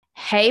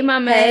Hey, Hey,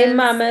 mamas.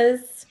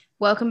 mamas.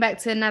 Welcome back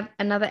to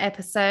another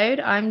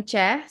episode. I'm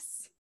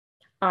Jess,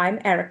 I'm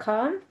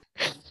Erica.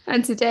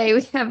 and today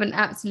we have an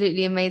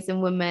absolutely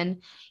amazing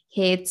woman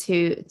here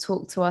to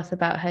talk to us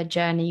about her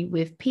journey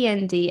with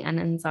PND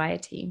and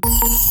anxiety.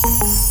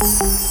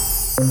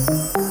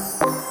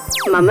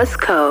 Mama's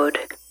Code.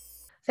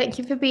 Thank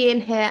you for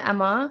being here,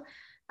 Emma.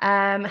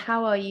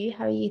 How are you?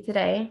 How are you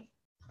today?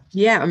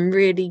 Yeah, I'm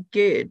really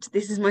good.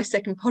 This is my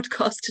second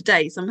podcast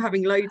today, so I'm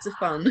having loads of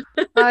fun.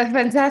 Oh,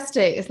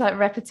 fantastic. It's like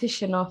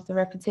repetition after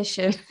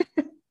repetition.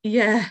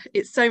 Yeah,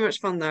 it's so much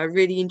fun though. I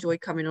really enjoy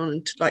coming on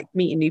and like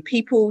meeting new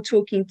people,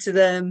 talking to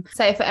them.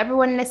 So for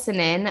everyone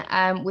listening,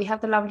 we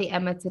have the lovely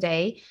Emma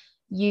today.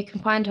 You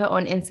can find her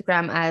on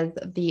Instagram as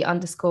the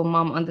underscore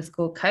mum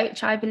underscore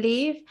coach, I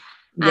believe.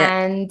 Yep.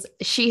 And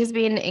she has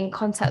been in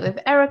contact with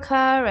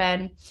Erica,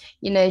 and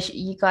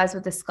you guys were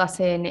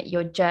discussing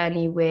your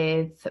journey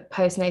with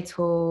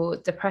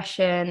postnatal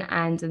depression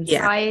and Yeah.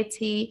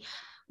 anxiety,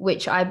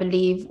 which I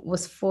believe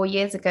was 4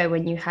 years ago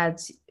when you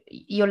had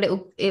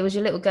it was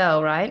your little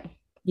girl, right?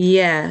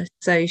 Yeah.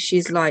 So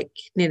she's like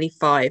nearly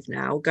 5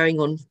 now,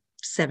 going on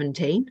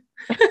 17.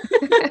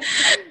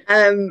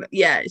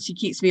 Yeah, she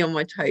keeps me on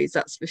my toes,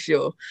 that's for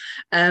sure.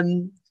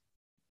 Um,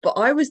 but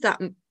I was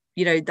that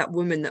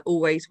woman that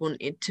always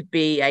wanted to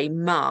be a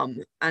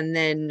mum. And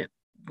then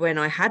when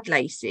I had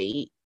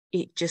Lacey,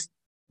 it just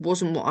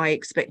wasn't what I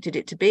expected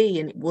it to be.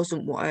 And it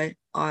wasn't what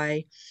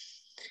I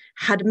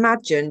had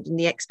imagined. And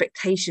the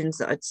expectations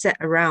that I'd set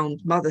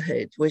around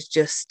motherhood was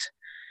just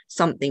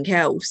something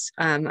else.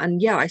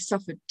 And yeah, I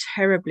suffered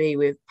terribly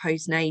with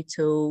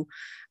postnatal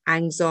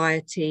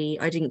anxiety.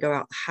 I didn't go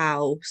out the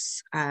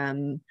house.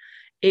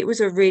 It was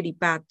a really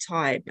bad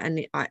time.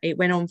 And it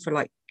went on for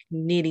like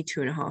nearly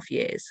 2.5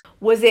 years.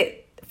 Was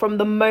it from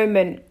the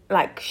moment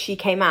like she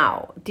came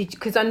out?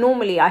 Because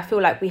I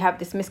feel like we have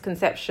this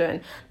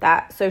misconception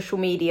that social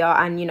media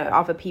and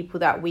other people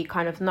that we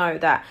kind of know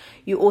that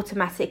you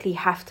automatically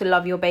have to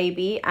love your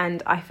baby,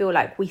 and I feel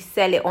like we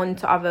sell it on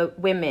to other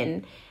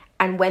women.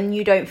 And when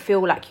you don't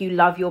feel like you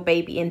love your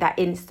baby in that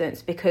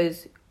instance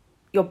because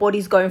your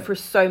body's going through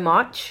so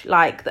much,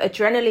 like the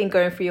adrenaline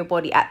going through your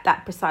body at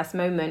that precise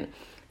moment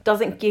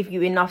doesn't give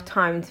you enough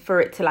time for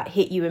it to like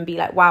hit you and be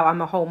like, wow,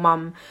 I'm a whole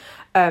mum.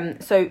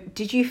 So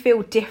did you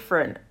feel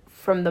different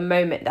from the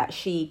moment that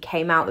she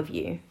came out of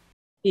you?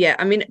 Yeah,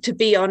 I mean, to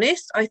be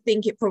honest, I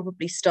think it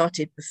probably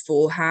started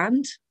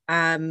beforehand.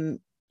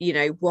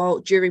 While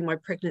during my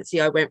pregnancy,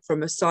 I went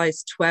from a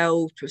size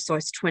 12 to a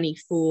size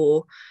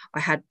 24. I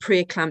had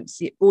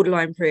preeclampsia,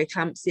 borderline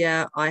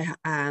preeclampsia. I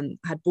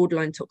had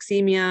borderline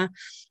toxemia.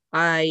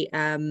 I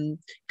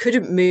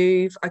couldn't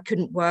move. I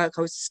couldn't work.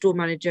 I was a store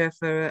manager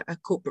for a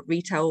corporate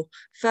retail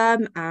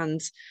firm, and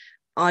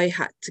I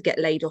had to get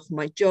laid off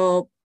my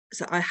job.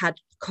 So I had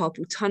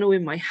carpal tunnel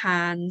in my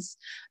hands.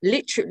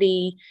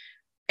 Literally,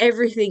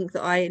 everything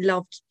that I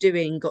loved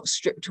doing got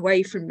stripped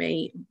away from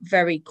me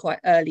very quite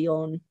early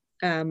on.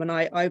 And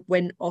I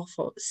went off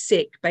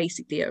sick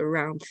basically at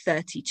around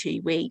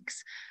 32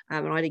 weeks,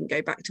 and I didn't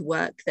go back to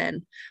work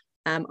then.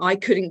 I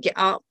couldn't get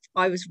up.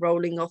 I was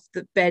rolling off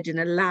the bed in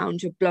a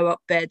lounge, a blow up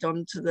bed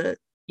onto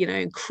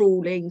and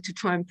crawling to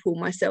try and pull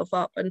myself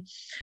up. And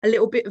a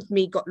little bit of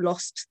me got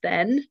lost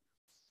then.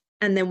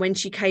 And then when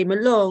she came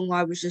along,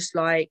 I was just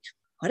like,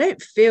 I don't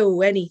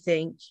feel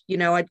anything.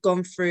 I'd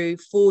gone through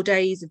 4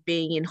 days of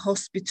being in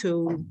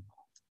hospital,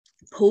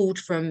 pulled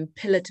from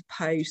pillar to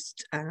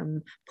post,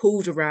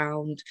 pulled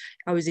around.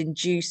 I was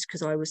induced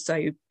because I was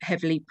so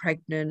heavily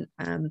pregnant.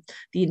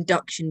 The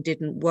induction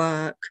didn't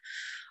work.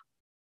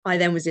 I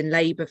then was in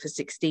labour for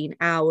 16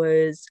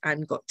 hours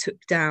and got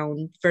took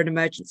down for an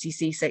emergency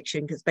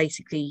C-section because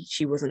basically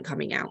she wasn't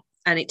coming out.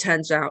 And it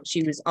turns out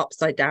she was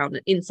upside down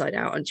and inside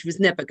out, and she was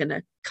never going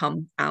to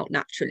come out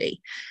naturally.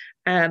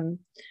 Um,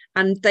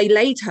 and they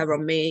laid her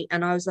on me,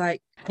 and I was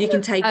like, you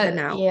can take her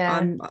now.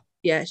 Yeah.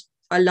 Yeah,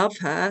 I love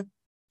her.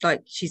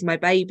 Like, she's my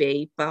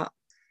baby, but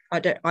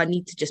I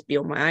need to just be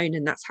on my own.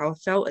 And that's how I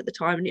felt at the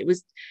time. And it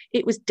was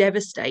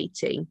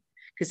devastating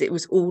because it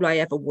was all I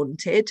ever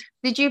wanted.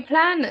 Did you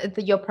plan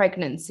your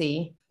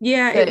pregnancy?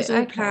 Yeah, So, it was all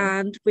okay.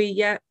 planned.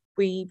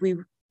 We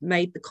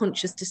made the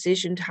conscious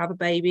decision to have a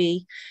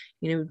baby.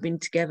 We've been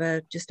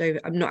together just over.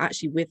 I'm not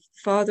actually with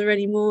father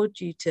anymore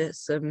due to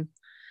some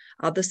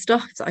other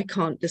stuff that I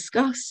can't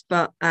discuss,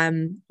 but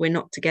we're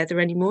not together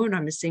anymore, and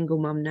I'm a single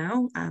mum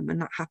now.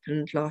 And that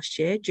happened last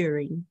year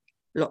during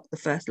the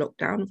first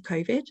lockdown of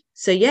COVID.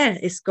 So yeah,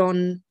 it's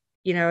gone,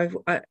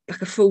 like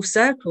a full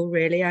circle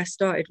really. I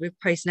started with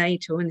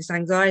postnatal and this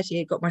anxiety.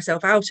 I got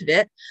myself out of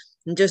it,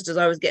 and just as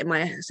I was getting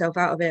myself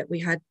out of it, we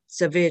had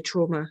severe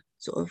trauma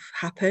sort of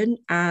happen,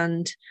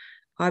 and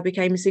I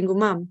became a single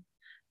mum.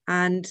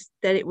 And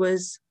then it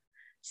was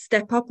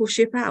step up or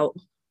ship out,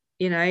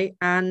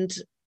 and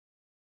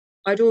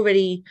I'd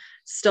already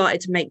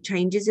started to make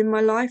changes in my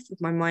life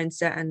with my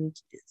mindset and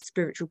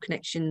spiritual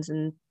connections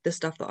and the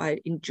stuff that I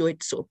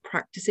enjoyed sort of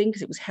practicing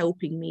because it was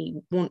helping me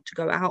want to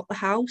go out the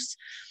house.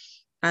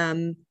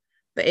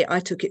 But I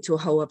took it to a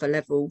whole other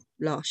level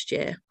last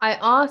year. I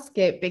ask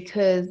it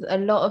because a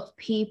lot of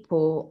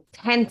people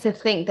tend to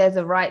think there's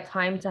a right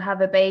time to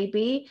have a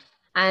baby,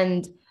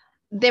 and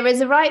there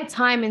is a right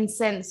time in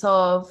sense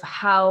of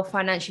how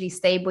financially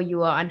stable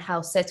you are and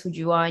how settled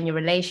you are in your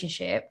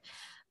relationship.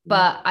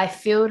 But I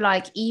feel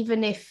like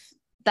even if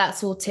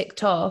that's all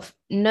ticked off,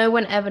 no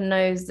one ever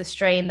knows the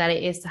strain that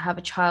it is to have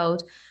a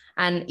child.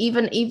 And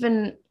even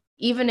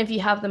if you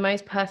have the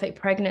most perfect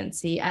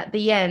pregnancy, at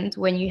the end,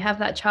 when you have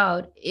that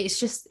child,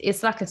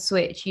 it's like a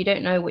switch. You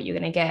don't know what you're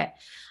going to get.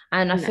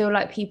 And I feel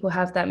like people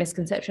have that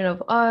misconception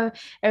of, oh,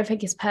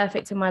 everything is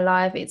perfect in my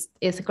life.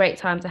 It's a great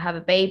time to have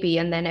a baby,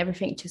 and then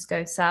everything just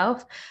goes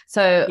south.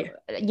 So,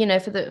 you know,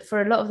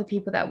 for a lot of the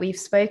people that we've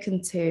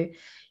spoken to,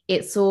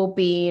 it's all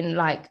been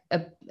like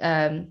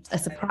a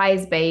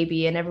surprise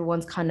baby, and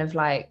everyone's kind of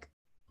like,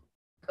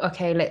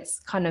 okay, let's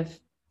kind of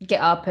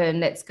get up and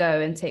let's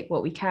go and take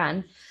what we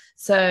can.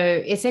 So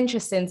it's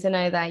interesting to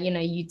know that, you know,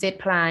 you did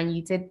plan,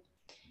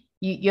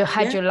 you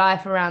had your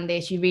life around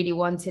this, you really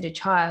wanted a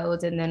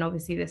child, and then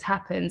obviously this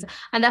happens.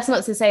 And that's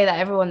not to say that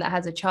everyone that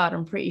has a child,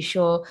 I'm pretty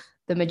sure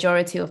the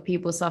majority of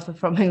people suffer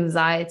from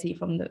anxiety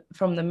from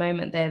the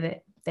moment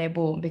they're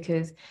born,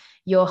 because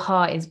your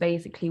heart is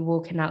basically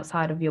walking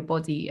outside of your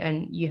body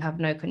and you have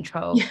no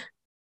control.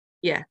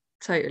 Yeah,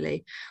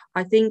 totally.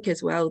 I think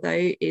as well,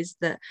 though, is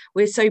that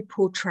we're so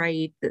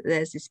portrayed that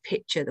there's this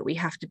picture that we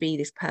have to be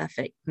this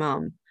perfect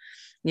mum,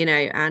 you know,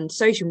 and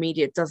social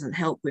media doesn't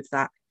help with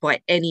that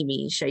by any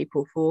means, shape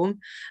or form.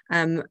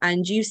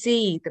 And you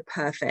see the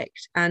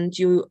perfect, and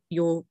you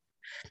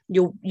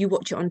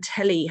watch it on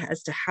telly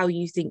as to how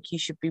you think you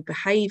should be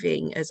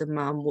behaving as a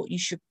mum, what you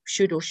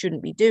should or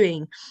shouldn't be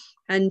doing.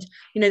 And,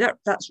 you know,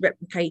 that's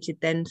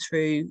replicated then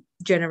through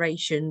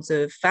generations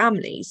of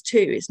families too.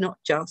 It's not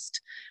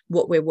just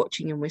what we're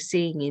watching and we're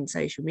seeing in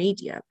social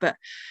media, but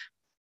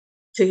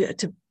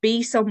to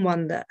be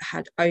someone that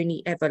had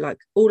only ever, like,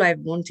 all I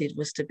ever wanted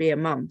was to be a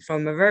mum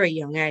from a very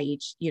young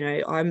age. You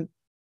know,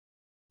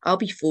 I'll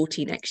be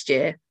 40 next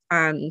year,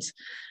 and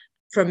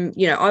from,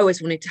 you know, I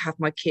always wanted to have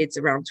my kids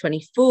around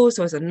 24,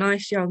 so I was a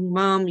nice young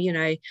mum. You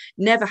know,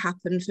 never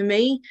happened for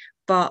me,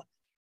 but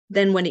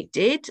then when it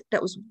did,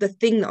 that was the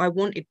thing that I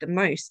wanted the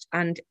most.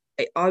 And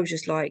I was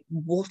just like,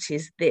 what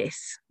is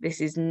this? This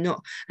is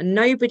not, and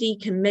nobody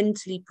can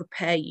mentally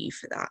prepare you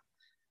for that.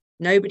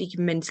 Nobody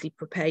can mentally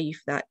prepare you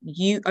for that.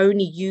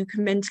 Only you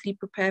can mentally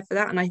prepare for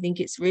that. And I think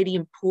it's really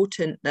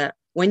important that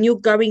when you're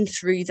going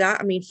through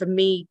that, I mean, for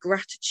me,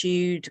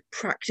 gratitude,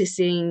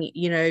 practicing,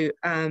 you know,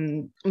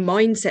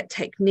 mindset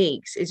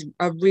techniques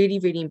are really,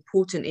 really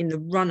important in the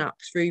run up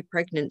through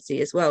pregnancy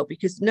as well,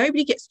 because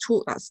nobody gets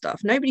taught that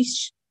stuff.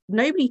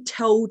 Nobody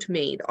told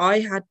me that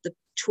I had the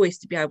choice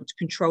to be able to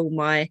control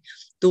my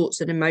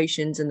thoughts and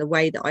emotions and the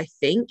way that I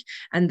think,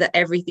 and that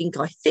everything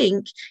I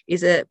think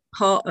is a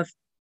part of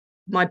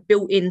my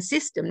built-in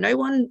system. No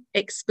one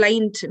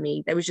explained to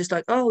me. They was just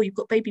like, oh, you've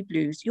got baby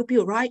blues, you'll be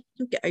all right,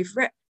 you'll get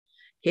over it,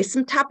 here's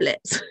some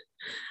tablets.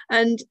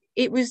 And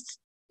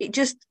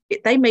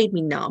they made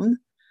me numb,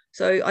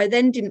 so I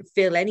then didn't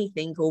feel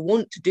anything or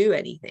want to do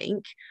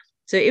anything.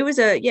 So it was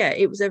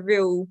a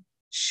real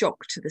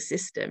shock to the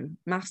system,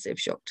 massive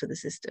shock to the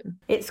system.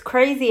 It's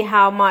crazy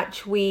how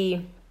much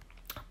we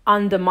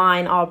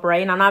undermine our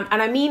brain, and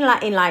I mean,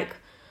 like, in like,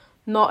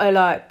 not a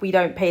like we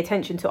don't pay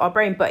attention to our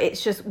brain, but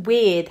it's just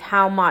weird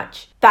how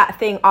much that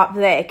thing up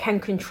there can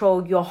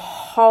control your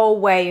whole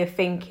way of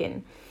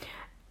thinking.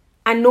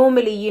 And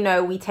normally, you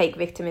know, we take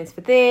vitamins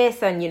for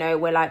this, and, you know,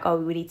 we're like, oh,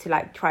 we need to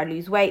like try to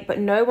lose weight, but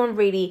no one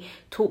really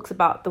talks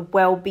about the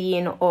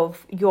well-being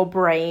of your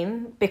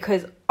brain,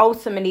 because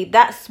ultimately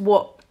that's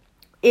what,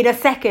 in a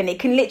second, it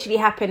can literally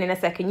happen in a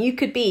second. You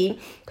could be,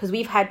 because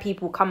we've had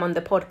people come on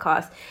the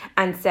podcast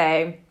and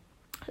say,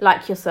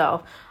 like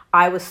yourself,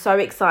 I was so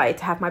excited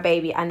to have my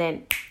baby, and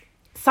then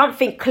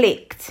something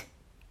clicked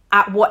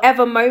at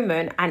whatever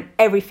moment and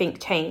everything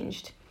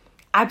changed.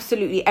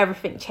 Absolutely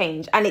everything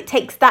changed. And it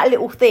takes that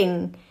little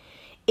thing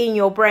in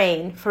your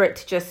brain for it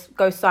to just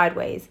go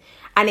sideways.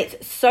 And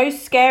it's so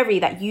scary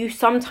that you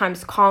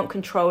sometimes can't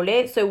control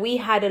it. So we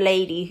had a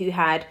lady who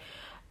had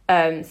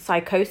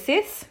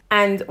psychosis,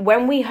 and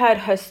when we heard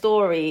her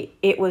story,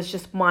 it was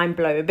just mind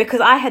blowing,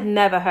 because I had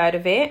never heard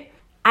of it.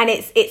 And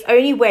it's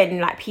only when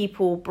like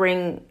people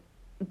bring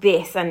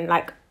this and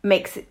like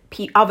makes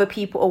other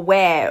people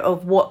aware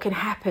of what can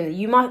happen,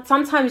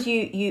 sometimes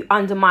you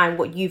undermine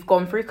what you've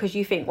gone through, because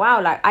you think,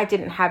 wow, like I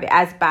didn't have it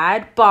as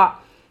bad. But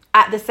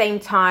at the same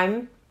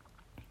time,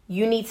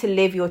 you need to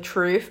live your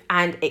truth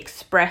and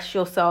express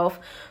yourself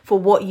for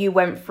what you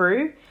went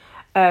through.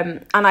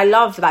 And I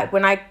loved, like,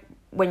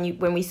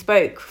 when we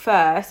spoke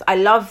first, I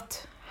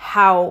loved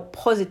how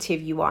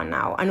positive you are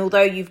now. And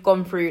although you've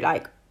gone through,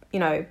 like, you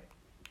know,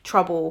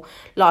 trouble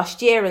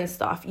last year and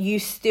stuff, you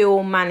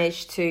still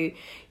managed to,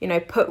 you know,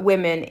 put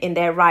women in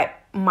their right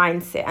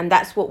mindset. And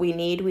that's what we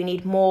need. We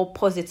need more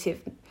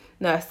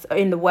positiveness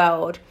in the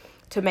world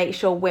to make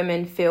sure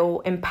women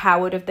feel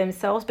empowered of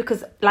themselves.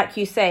 Because like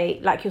you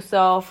say, like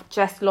yourself,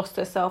 Jess lost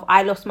herself,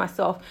 I lost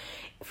myself.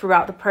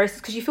 throughout the process,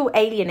 because you feel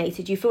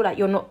alienated. You feel like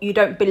you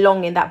don't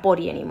belong in that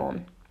body anymore.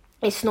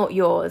 It's not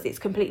yours, it's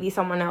completely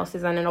someone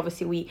else's. And then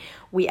obviously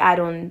we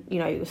add on, you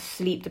know,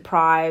 sleep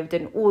deprived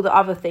and all the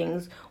other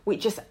things,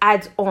 which just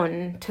adds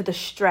on to the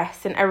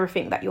stress and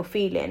everything that you're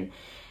feeling.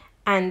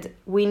 And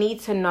we need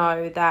to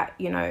know that,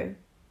 you know,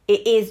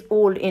 it is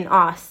all in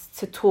us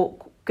to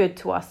talk good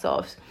to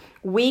ourselves.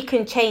 We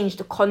can change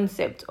the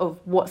concept of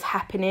what's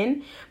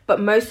happening, but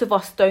most of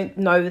us don't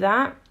know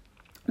that,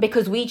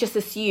 because we just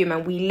assume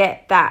and we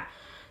let that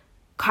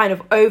kind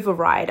of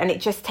override, and it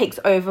just takes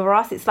over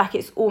us. It's like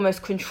it's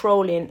almost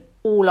controlling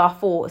all our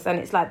thoughts. And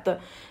it's like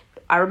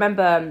I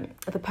remember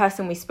the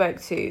person we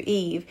spoke to,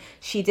 Eve,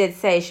 she did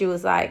say, she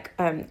was like,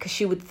 because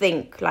she would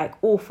think like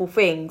awful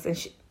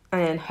things,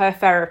 and her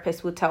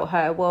therapist would tell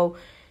her, well,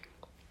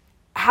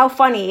 how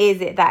funny is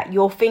it that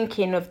you're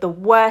thinking of the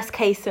worst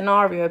case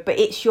scenario, but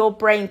it's your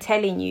brain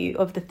telling you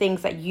of the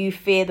things that you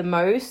fear the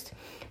most,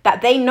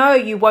 that they know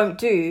you won't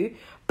do,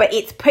 but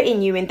it's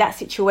putting you in that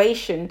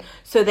situation.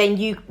 So then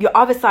your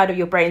other side of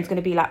your brain is going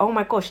to be like, oh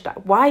my gosh,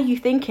 why are you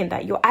thinking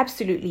that? You're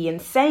absolutely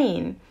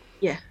insane.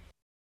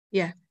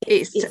 Yeah.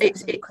 It's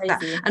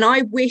crazy. And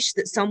I wish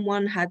that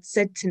someone had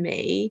said to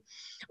me,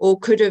 or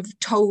could have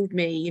told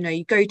me, you know,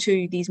 you go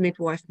to these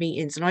midwife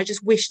meetings, and I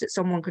just wish that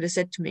someone could have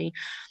said to me,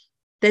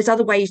 there's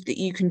other ways that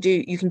you can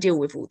deal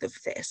with all of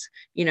this,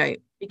 you know,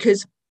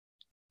 because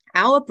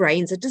our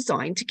brains are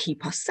designed to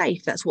keep us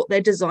safe. That's what they're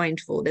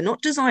designed for. They're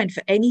not designed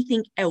for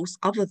anything else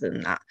other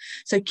than that.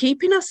 So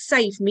keeping us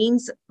safe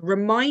means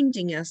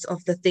reminding us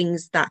of the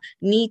things that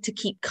need to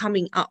keep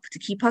coming up, to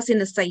keep us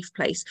in a safe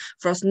place,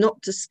 for us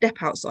not to step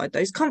outside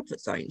those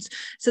comfort zones.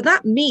 So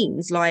that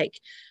means, like,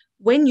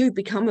 when you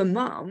become a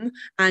mum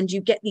and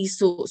you get these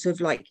sorts of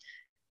like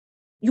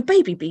your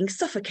baby being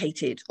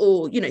suffocated,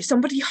 or, you know,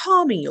 somebody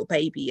harming your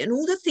baby, and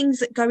all the things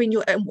that go in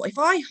your, and what if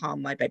I harm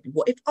my baby?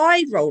 What if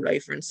I roll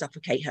over and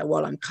suffocate her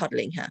while I'm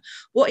cuddling her?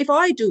 What if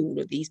I do all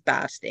of these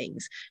bad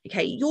things?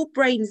 Okay, your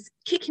brain's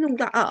kicking all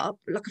that up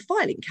like a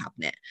filing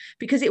cabinet,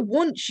 because it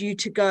wants you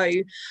to go,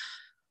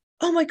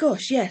 oh my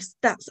gosh, yes,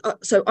 that's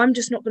so I'm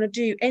just not going to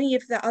do any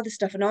of that other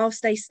stuff, and I'll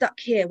stay stuck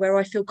here where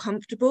I feel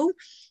comfortable.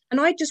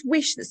 And I just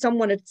wish that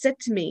someone had said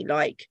to me,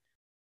 like,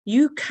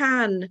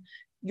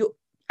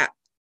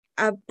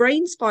 our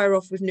brains fire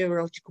off with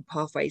neurological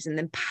pathways and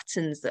then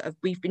patterns that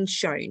we've been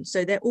shown.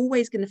 So they're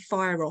always going to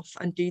fire off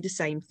and do the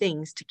same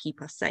things to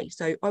keep us safe.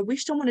 So I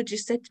wish someone had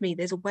just said to me,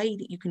 there's a way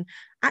that you can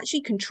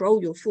actually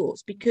control your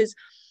thoughts, because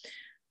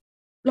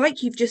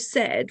like you've just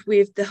said,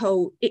 with the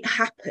whole, it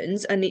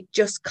happens and it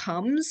just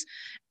comes,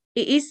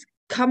 it is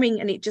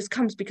coming and it just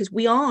comes because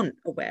we aren't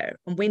aware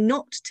and we're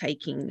not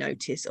taking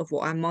notice of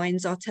what our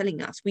minds are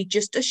telling us. We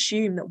just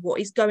assume that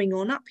what is going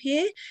on up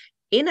here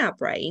in our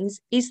brains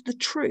is the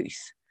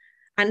truth.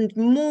 And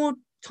more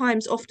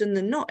times often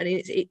than not, and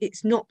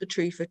it's not the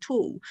truth at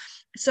all.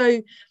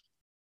 So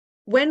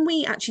when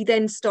we actually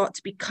then start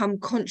to become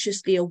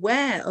consciously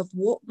aware of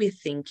what we're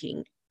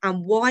thinking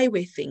and why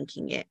we're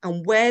thinking it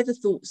and where the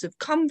thoughts have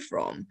come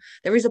from,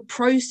 there is a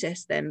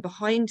process then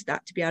behind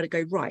that to be able to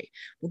go, right,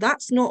 well,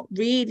 that's not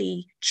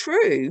really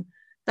true.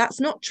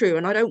 That's not true.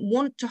 And I don't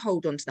want to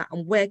hold on to that.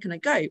 And where can I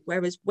go?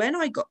 Whereas when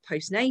I got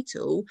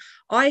postnatal,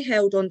 I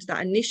held on to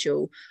that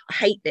initial, I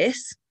hate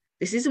this.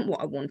 This isn't what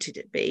I wanted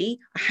it to be.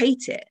 I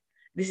hate it.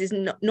 This is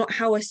not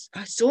how I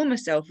saw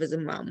myself as a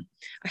mum.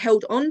 I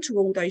held on to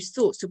all those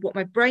thoughts. So what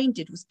my brain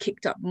did was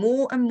kicked up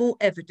more and more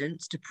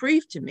evidence to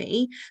prove to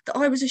me that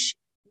I was a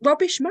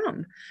rubbish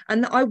mum,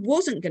 and that I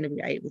wasn't going to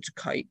be able to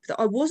cope,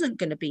 that I wasn't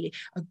going to be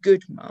a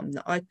good mum,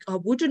 that I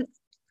wouldn't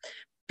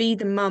be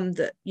the mum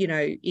that, you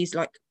know, is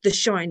like the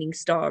shining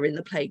star in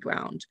the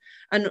playground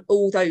and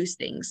all those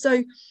things.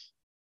 So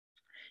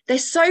they're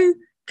so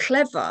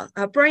clever.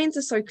 Our brains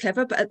are so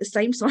clever, but at the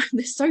same time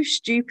they're so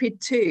stupid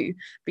too,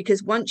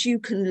 because once you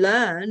can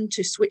learn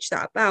to switch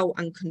that about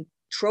and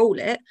control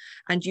it,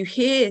 and you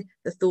hear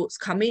the thoughts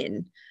come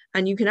in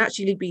and you can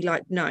actually be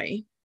like, no,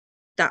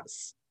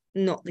 that's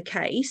not the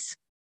case,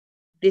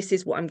 this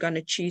is what I'm going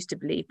to choose to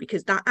believe,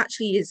 because that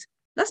actually is,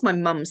 that's my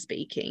mum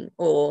speaking,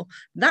 or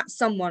that's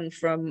someone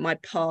from my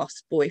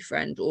past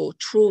boyfriend or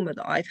trauma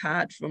that I've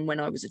had from when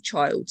I was a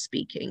child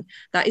speaking.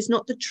 That is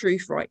not the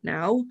truth right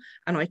now,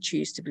 and I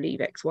choose to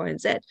believe X, Y, and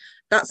Z.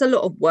 That's a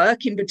lot of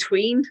work in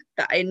between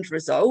that end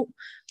result,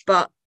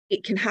 but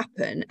it can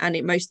happen, and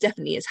it most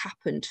definitely has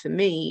happened for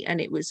me. And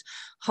it was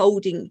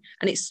holding,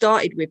 and it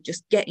started with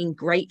just getting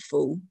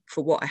grateful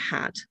for what I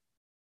had,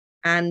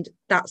 and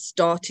that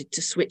started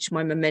to switch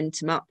my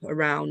momentum up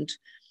around,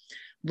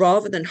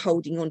 rather than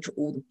holding on to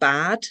all the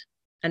bad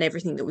and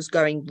everything that was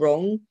going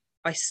wrong.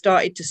 I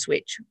started to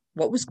switch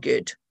what was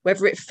good,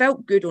 whether it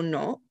felt good or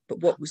not, but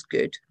what was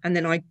good. And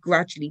then I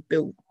gradually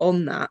built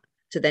on that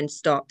to then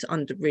start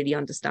to really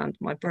understand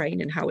my brain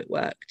and how it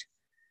worked.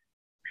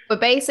 But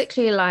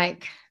basically,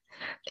 like,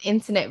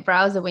 internet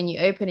browser when you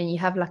open and you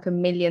have like a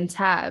million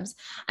tabs,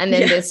 and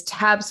then there's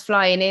tabs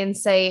flying in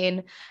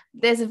saying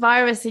there's a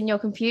virus in your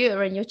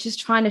computer and you're just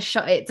trying to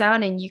shut it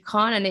down and you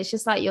can't, and it's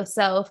just like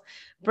yourself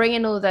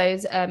bringing all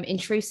those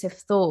intrusive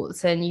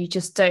thoughts, and you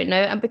just don't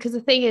know. And because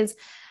the thing is,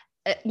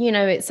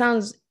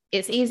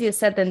 it's easier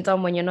said than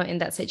done when you're not in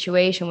that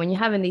situation, when you're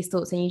having these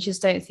thoughts and you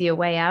just don't see a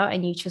way out,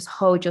 and you just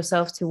hold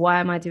yourself to, why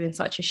am I doing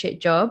such a shit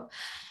job?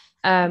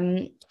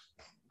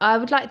 I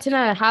would like to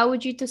know, how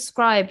would you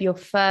describe your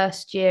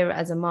first year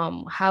as a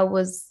mom? How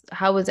was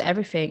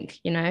everything,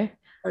 I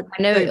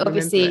know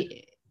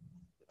obviously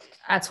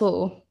at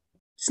all.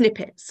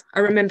 Snippets. I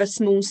remember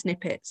small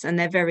snippets, and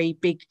they're very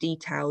big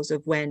details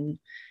of when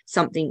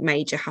something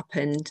major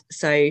happened.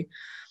 So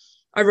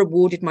I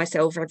rewarded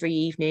myself every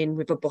evening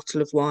with a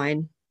bottle of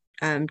wine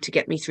to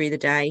get me through the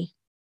day.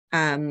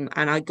 And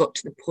I got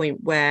to the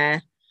point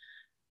where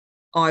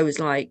I was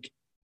like,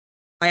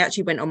 I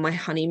actually went on my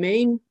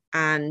honeymoon,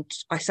 and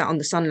I sat on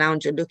the sun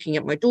lounger looking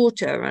at my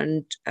daughter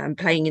and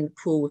playing in the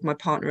pool with my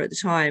partner at the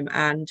time.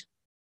 And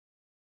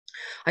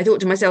I thought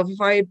to myself, if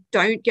I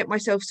don't get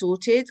myself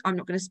sorted, I'm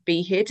not going to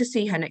be here to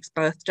see her next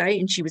birthday.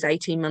 And she was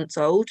 18 months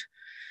old.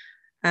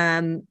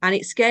 And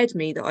it scared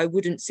me that I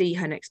wouldn't see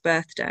her next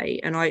birthday.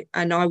 And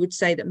I would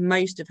say that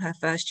most of her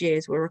first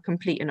years were a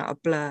complete and utter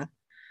blur.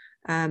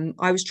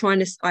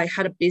 I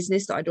had a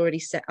business that I'd already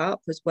set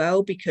up as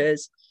well,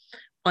 because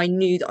I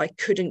knew that I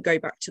couldn't go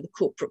back to the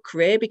corporate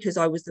career, because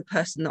I was the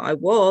person that I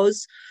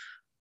was.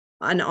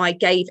 And I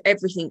gave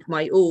everything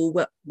my all.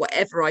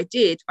 Whatever I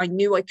did, I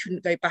knew I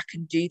couldn't go back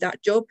and do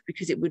that job,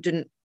 because it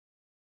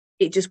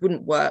just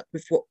wouldn't work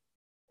with what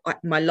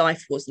my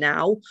life was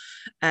now.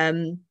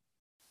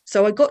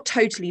 So I got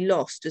totally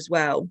lost as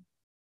well,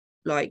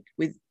 like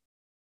with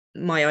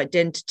my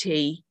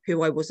identity,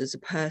 who I was as a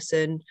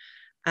person.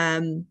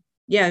 And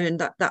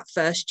that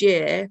first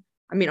year,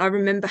 I mean, I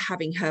remember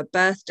having her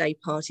first birthday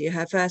party,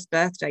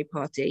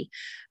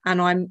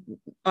 and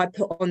I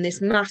put on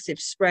this massive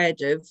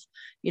spread of,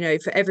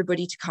 for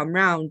everybody to come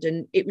round,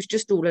 and it was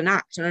just all an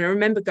act. And I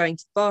remember going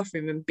to the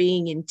bathroom and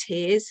being in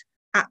tears,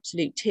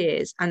 absolute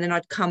tears. And then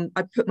I'd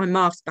put my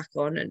mask back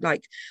on, and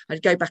like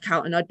I'd go back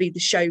out and I'd be the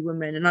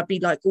showwoman, and I'd be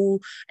like,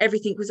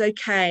 everything was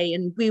okay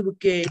and we were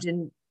good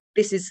and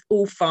this is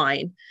all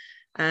fine.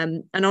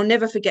 And I'll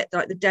never forget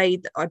like the day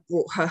that I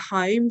brought her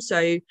home.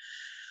 So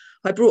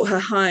I brought her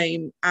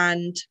home,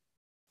 and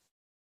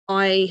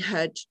I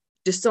had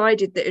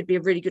decided that it'd be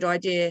a really good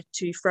idea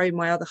to throw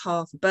my other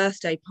half a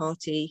birthday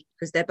party,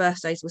 because their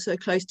birthdays were so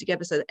close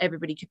together, so that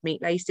everybody could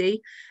meet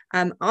Lacey.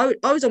 I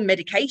was on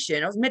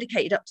medication. I was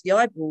medicated up to the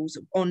eyeballs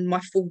on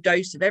my full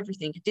dose of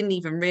everything. I didn't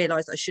even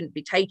realise I shouldn't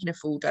be taking a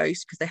full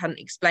dose, because they hadn't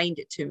explained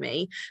it to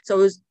me. So I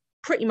was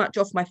pretty much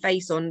off my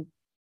face on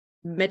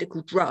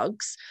medical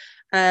drugs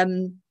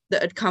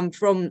that had come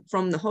from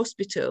the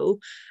hospital.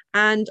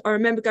 And I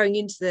remember going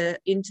into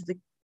the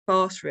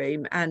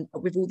bathroom and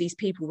with all these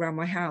people around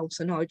my house,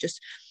 and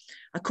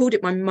I called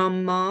it my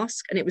mum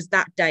mask. And it was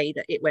that day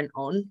that it went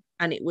on,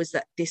 and it was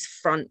this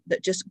front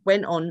that just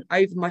went on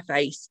over my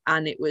face,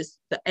 and it was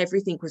that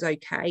everything was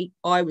okay,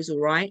 I was all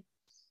right,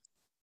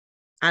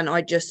 and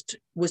I just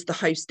was the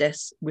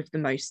hostess with the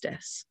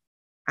mostess.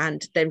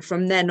 And then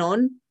from then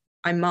on,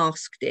 I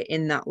masked it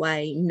in that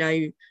way.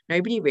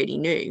 Nobody really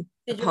knew,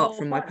 apart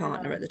from my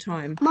partner at the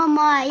time.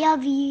 Mama, I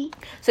love you.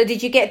 So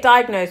did you get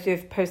diagnosed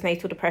with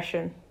postnatal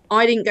depression?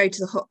 I didn't go to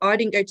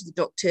the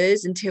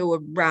doctors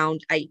until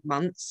around 8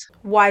 months.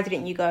 Why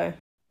didn't you go?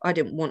 I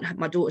didn't want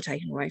my daughter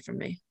taken away from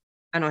me.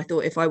 And I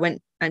thought if I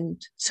went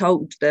and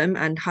told them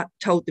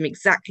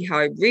exactly how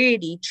I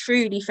really,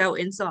 truly felt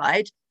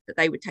inside, that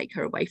they would take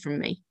her away from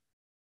me.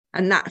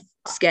 And that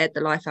scared the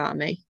life out of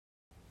me.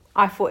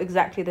 I thought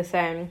exactly the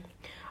same.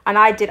 And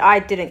I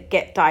didn't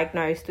get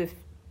diagnosed with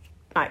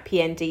like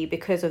PND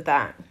because of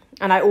that.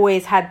 And I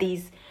always had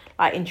these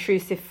like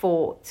intrusive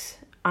thoughts,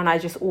 and I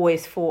just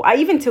always thought,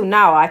 even till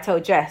now, I tell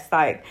Jess,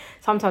 like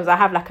sometimes I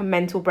have like a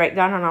mental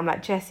breakdown, and I'm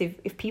like, Jess,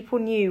 if people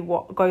knew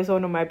what goes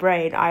on in my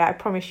brain, I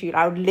promise you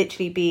I would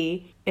literally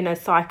be in a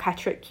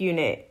psychiatric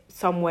unit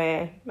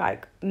somewhere,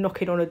 like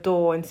knocking on a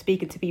door and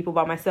speaking to people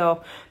by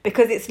myself,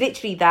 because it's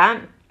literally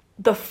that,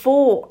 the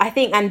thought, I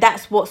think, and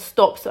that's what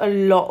stops a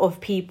lot of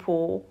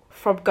people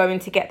from going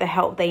to get the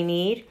help they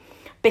need,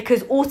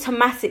 because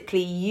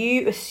automatically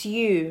you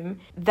assume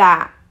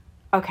that,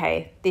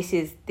 okay,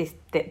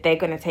 they're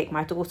going to take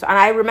my daughter. And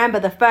I remember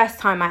the first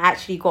time I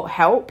actually got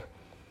help,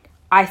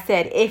 I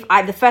said,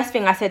 the first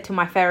thing I said to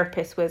my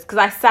therapist was, because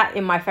I sat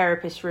in my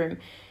therapist's room,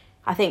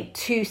 I think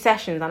 2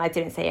 sessions, and I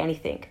didn't say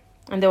anything.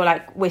 And they were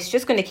like, well, it's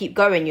just going to keep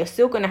going. You're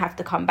still going to have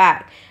to come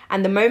back.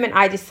 And the moment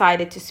I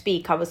decided to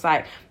speak, I was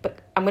like, but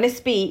I'm going to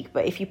speak,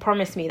 but if you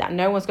promise me that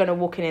no one's going to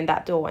walk in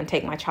that door and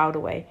take my child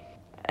away.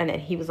 And then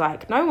he was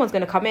like, no one's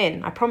going to come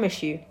in, I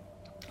promise you.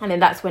 And then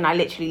that's when I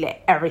literally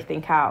let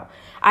everything out.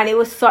 And it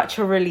was such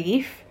a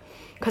relief,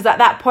 because at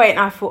that point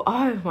I thought,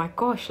 oh my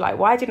gosh, like,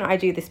 why didn't I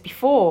do this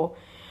before?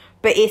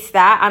 But it's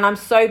that, and I'm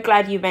so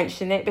glad you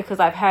mentioned it, because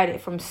I've heard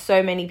it from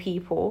so many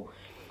people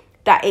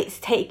that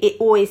it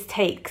always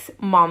takes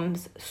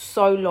mums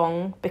so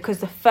long, because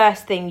the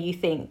first thing you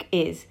think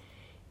is,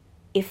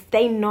 if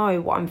they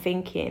know what I'm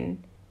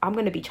thinking, I'm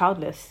going to be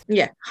childless.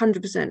 Yeah,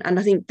 100%. And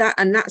I think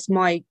that's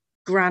my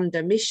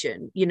grander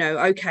mission. You know,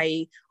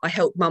 okay, I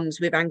help mums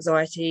with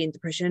anxiety and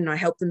depression, and I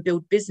help them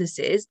build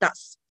businesses.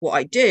 That's what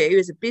I do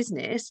as a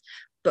business.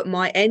 But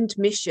my end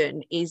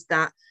mission is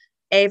that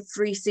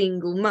every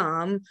single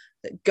mum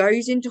that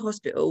goes into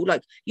hospital,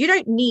 like, you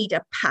don't need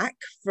a pack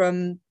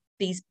from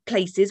these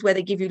places where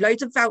they give you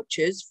loads of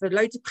vouchers for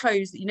loads of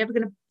clothes that you're never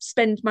going to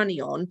spend money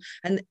on,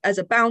 and as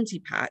a bounty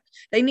pack.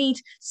 They need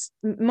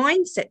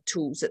mindset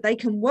tools that they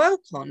can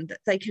work on, that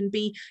they can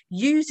be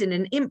using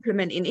and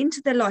implementing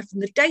into their life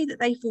from the day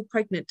that they fall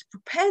pregnant, to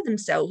prepare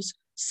themselves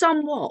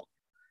somewhat.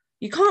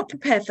 You can't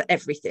prepare for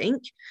everything,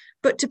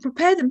 but to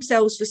prepare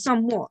themselves for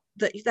somewhat,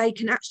 that they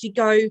can actually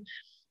go,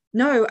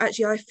 no,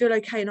 actually, I feel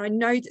okay. And I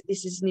know that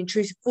this is an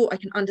intrusive thought. I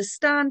can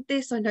understand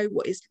this. I know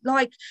what it's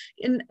like.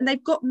 And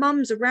they've got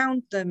mums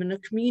around them and a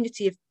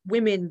community of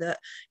women that,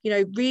 you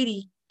know,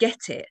 really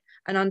get it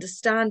and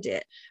understand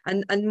it.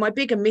 And my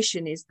bigger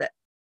mission is that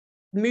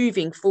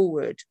moving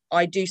forward,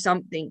 I do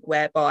something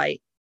whereby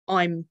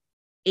I'm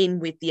in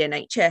with the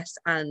NHS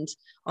and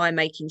I'm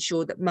making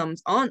sure that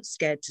mums aren't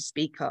scared to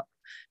speak up.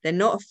 They're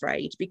not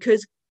afraid,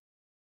 because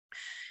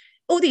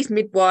all these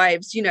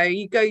midwives, you know,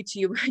 you go to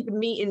your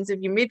meetings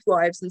of your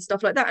midwives and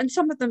stuff like that, and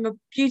some of them are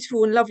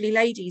beautiful and lovely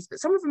ladies, but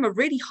some of them are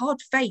really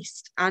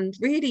hard-faced and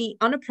really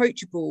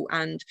unapproachable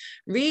and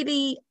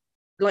really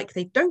like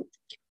they don't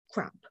give a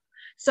crap.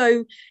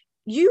 So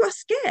you are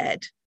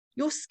scared.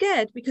 You're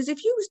scared because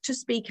if you was to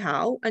speak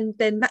out, and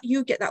then that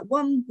you get that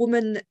one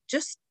woman that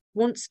just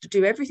wants to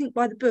do everything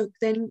by the book,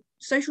 then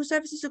social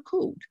services are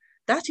called.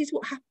 That is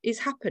what is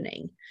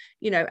happening,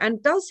 you know,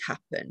 and does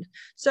happen.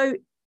 So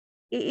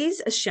it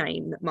is a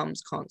shame that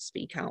mums can't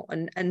speak out,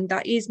 and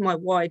that is my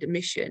wider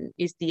mission,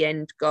 is the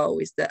end goal,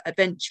 is that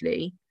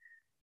eventually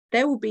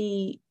there will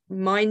be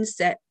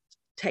mindset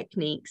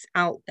techniques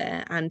out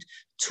there and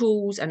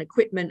tools and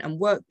equipment and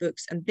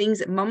workbooks and things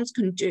that mums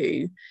can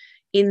do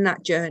in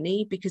that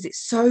journey, because it's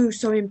so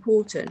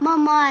important.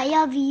 Mama, I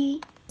love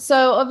you.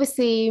 So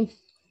obviously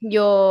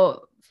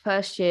your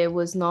first year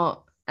was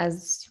not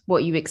as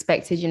what you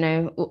expected, you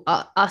know,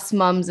 us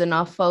mums and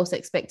our false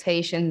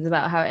expectations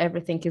about how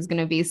everything is going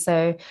to be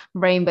so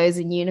rainbows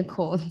and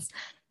unicorns.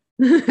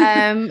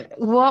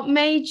 What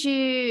made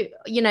you,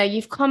 you know,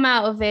 you've come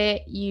out of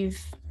it,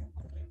 you've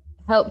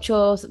helped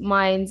your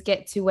mind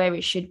get to where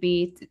it should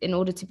be in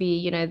order to be,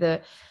 you know,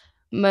 the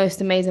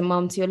most amazing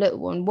mom to your little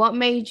one. What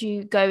made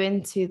you go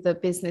into the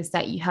business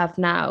that you have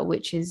now,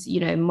 which is, you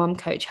know, Mom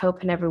Coach,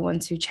 helping everyone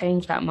to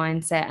change that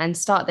mindset and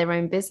start their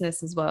own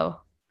business as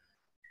well?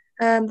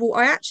 Well,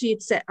 I actually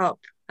had set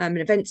up an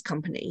events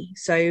company.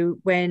 So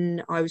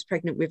when I was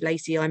pregnant with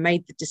Lacey, I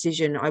made the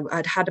decision,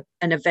 I'd had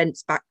an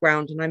events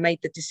background, and I made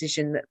the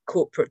decision that the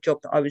corporate job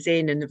that I was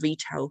in and the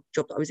retail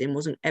job that I was in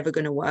wasn't ever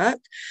going to work.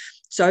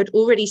 So I'd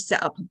already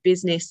set up a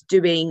business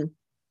doing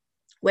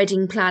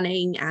wedding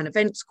planning and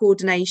events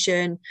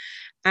coordination.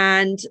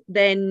 And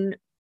then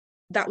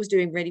that was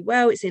doing really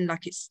well. It's in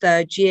like its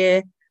third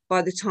year.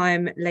 By the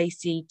time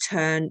Lacey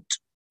turned,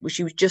 well,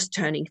 she was just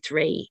turning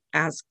 3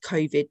 as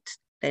COVID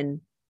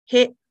then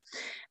hit,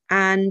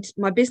 and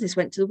my business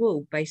went to the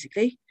wall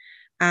basically.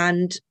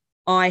 And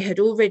I had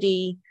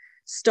already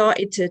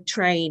started to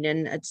train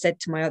and had said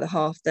to my other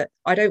half that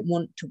I don't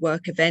want to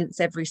work events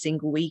every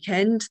single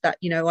weekend, that,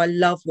 you know, I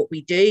love what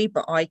we do,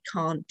 but I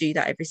can't do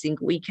that every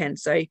single weekend.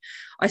 So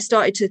I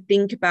started to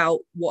think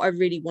about what I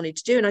really wanted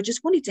to do, and I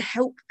just wanted to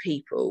help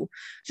people.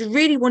 Just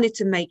really wanted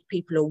to make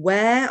people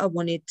aware. I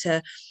wanted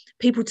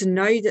people to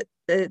know that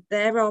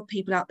there are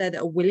people out there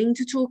that are willing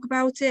to talk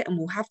about it, and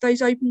will have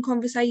those open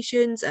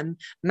conversations and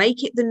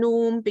make it the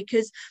norm.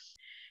 Because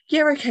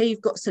yeah, okay,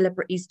 you've got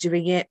celebrities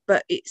doing it,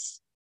 but it's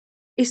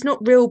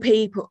not real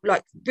people,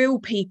 like real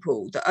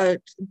people that are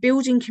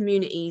building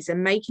communities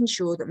and making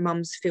sure that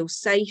mums feel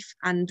safe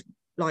and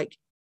like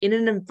in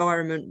an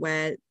environment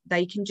where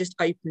they can just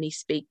openly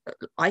speak.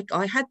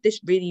 I had this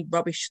really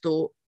rubbish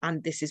thought,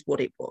 and this is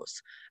what it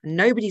was, and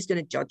nobody's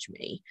going to judge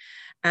me.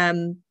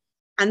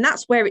 And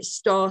that's where it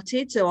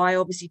started. So I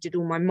obviously did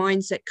all my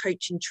mindset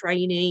coaching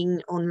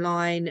training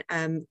online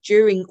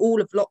during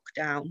all of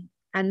lockdown.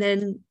 And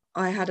then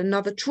I had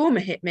another trauma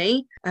hit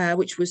me,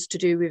 which was to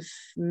do with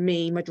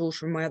me, my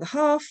daughter and my other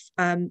half,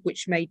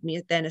 which made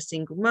me then a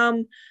single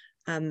mum.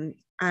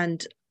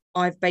 And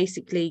I've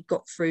basically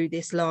got through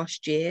this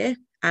last year,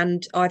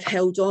 and I've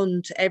held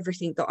on to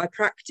everything that I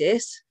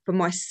practice for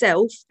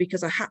myself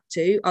because I had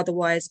to,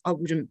 otherwise I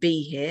wouldn't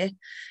be here.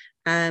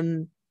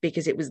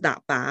 Because it was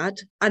that bad.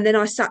 And then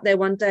I sat there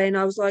one day and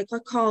I was like, I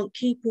can't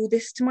keep all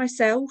this to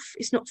myself.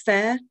 It's not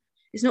fair.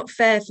 It's not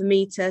fair for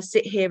me to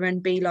sit here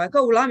and be like,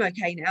 oh, well, I'm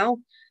okay now.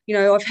 You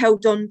know, I've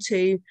held on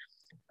to,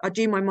 I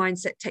do my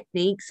mindset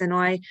techniques and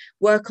I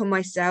work on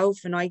myself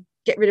and I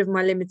get rid of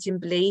my limiting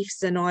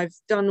beliefs and I've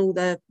done all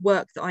the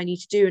work that I need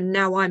to do, and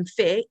now I'm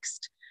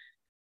fixed.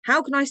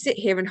 how can I sit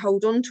here and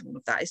hold on to all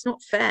of that? It's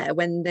not fair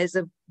when there's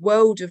a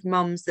world of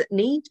mums that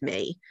need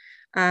me.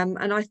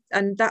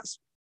 And that's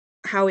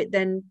how it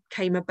then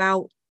came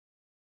about,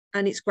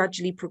 and it's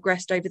gradually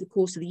progressed over the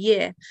course of the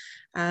year.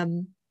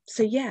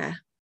 So yeah.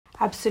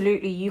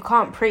 Absolutely. You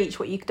can't preach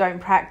what you don't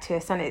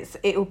practice, and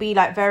it will be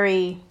like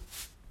very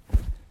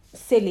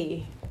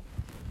silly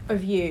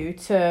of you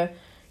to,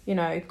 you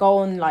know, go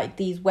on like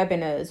these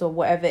webinars or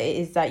whatever it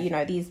is that, you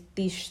know,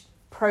 these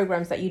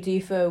programs that you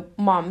do for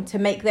mum to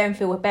make them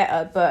feel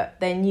better, but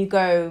then you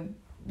go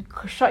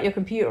shut your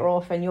computer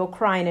off and you're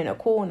crying in a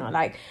corner.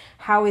 Like,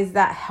 how is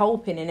that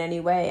helping in any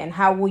way? And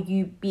how will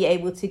you be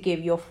able to give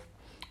your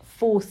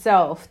full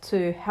self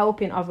to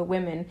helping other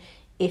women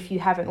if you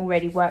haven't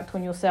already worked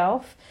on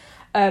yourself?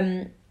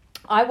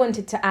 I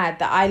wanted to add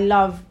that I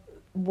love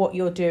what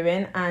you're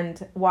doing,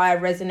 and why I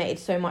resonated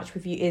so much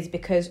with you is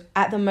because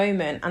at the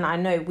moment, and I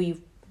know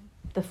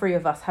the three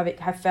of us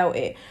have felt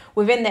it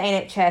within the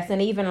NHS,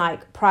 and even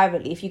like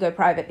privately, if you go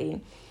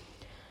privately,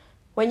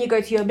 when you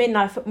go to your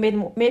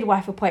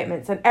midwife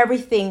appointments, and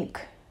everything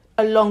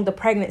along the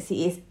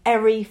pregnancy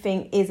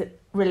everything is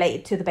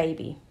related to the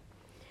baby.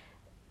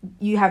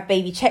 You have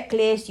baby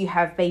checklists, you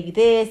have baby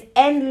this,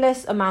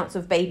 endless amounts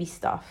of baby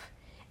stuff.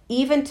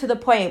 Even to the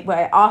point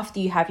where after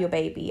you have your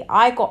baby,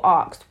 I got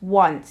asked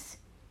once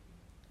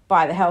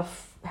by the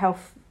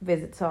health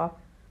visitor,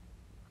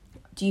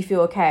 do you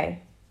feel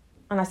okay?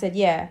 And I said,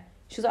 yeah.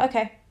 She was like,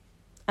 okay.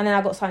 And then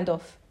I got signed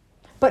off.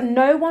 But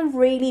no one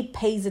really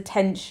pays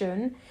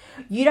attention.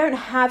 You don't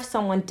have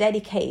someone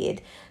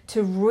dedicated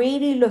to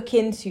really look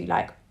into,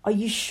 like, are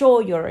you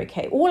sure you're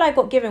okay? All I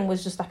got given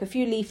was just like a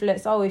few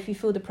leaflets. Oh, if you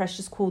feel depressed,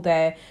 just call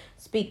there,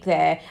 speak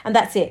there. And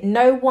that's it.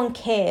 No one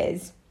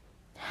cares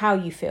how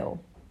you feel.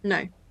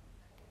 No.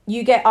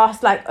 You get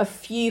asked like a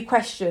few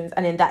questions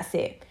and then that's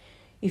it.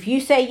 If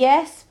you say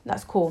yes,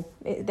 that's cool.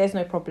 There's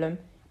no problem.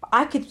 But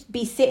I could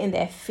be sitting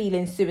there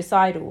feeling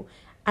suicidal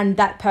and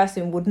that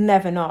person would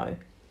never know.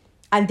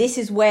 And this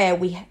is where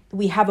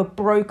we have a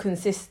broken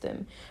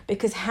system,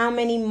 because how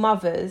many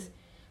mothers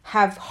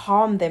have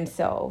harmed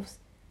themselves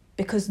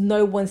because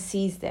no one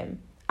sees them?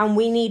 And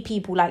we need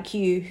people like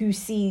you who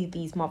see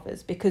these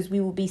mothers, because we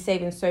will be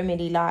saving so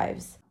many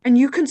lives. And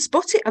you can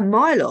spot it a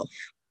mile off.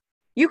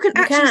 You can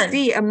actually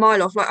see it a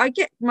mile off. Like, I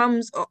get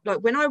mums, like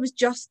when I was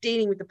just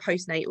dealing with the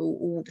postnatal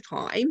all the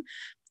time,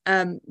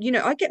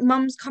 I get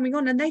mums coming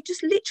on and they're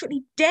just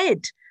literally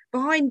dead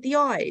behind the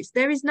eyes.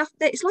 There is nothing.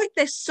 It's like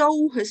their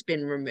soul has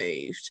been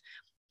removed,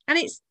 and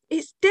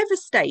it's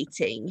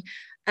devastating.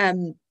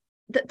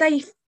 That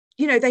they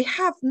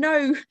have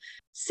no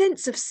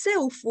sense of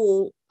self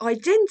or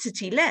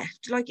identity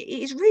left. Like, it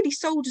is really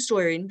soul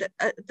destroying that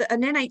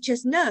an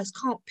NHS nurse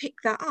can't pick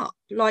that up.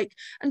 Like,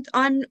 and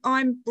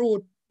I'm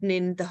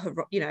broadening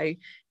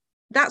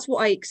that's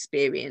what I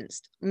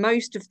experienced.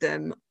 Most of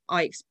them,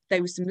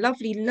 there were some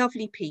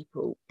lovely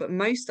people, but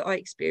most that I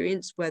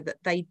experienced were that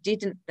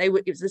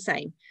it was the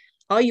same.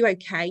 Are you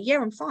okay? Yeah,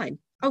 I'm fine.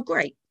 Oh,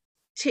 great.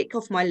 Tick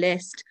off my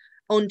list.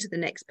 On to the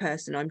next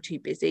person. I'm too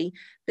busy.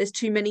 There's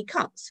too many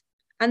cuts.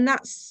 And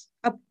that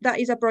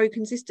is a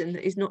broken system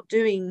that is not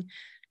doing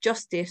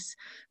justice,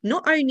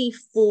 not only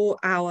for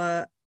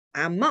our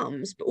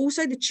mums, but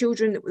also the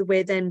children that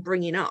we're then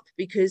bringing up,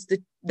 because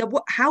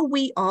how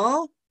we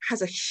are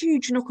has a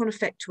huge knock-on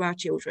effect to our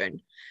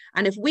children.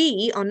 And if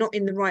we are not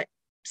in the right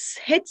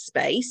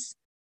headspace,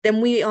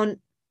 then we're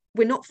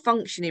not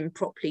functioning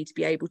properly to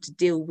be able to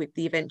deal with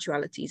the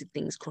eventualities of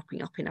things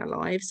cropping up in our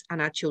lives and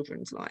our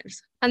children's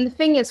lives. And the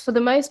thing is, for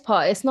the most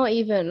part, it's not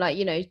even like,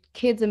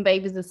 kids and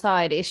babies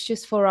aside, it's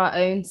just for our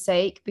own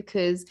sake,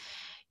 because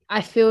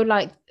I feel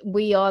like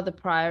we are the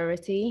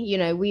priority.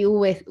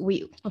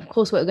 We of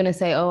course we're going to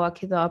say, oh, our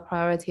kids are our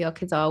priority, our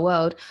kids are our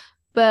world,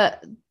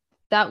 but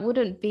that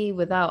wouldn't be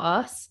without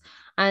us.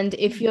 And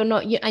if you're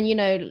not,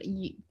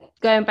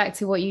 going back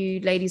to what you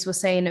ladies were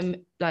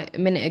saying like a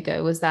minute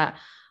ago, was that,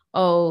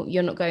 oh,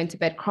 you're not going to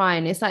bed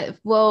crying. It's like,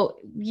 well,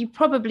 you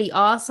probably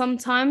are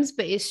sometimes,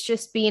 but it's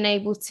just being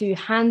able to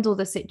handle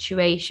the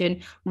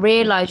situation,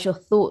 realize your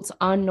thoughts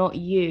are not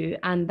you.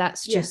 And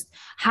that's just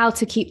how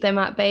to keep them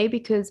at bay,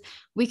 because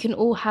we can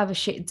all have a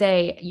shit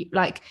day.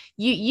 Like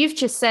you've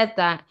just said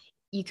that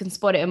you can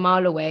spot it a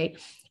mile away.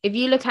 If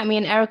you look at me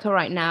and Erica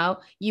right now,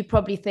 you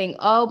probably think,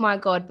 oh my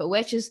God, but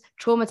we're just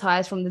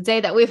traumatized from the day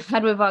that we've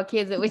had with our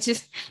kids, which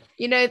is,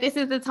 this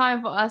is the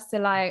time for us to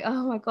like,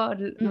 oh my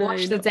God,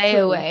 watch the day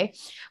away.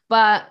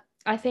 But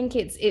I think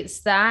it's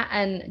that,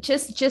 and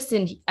just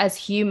as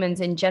humans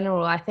in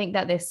general, I think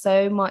that there's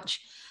so much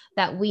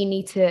that we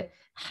need to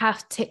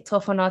have ticked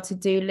off on our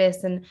to-do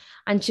list and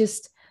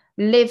just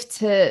live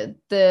to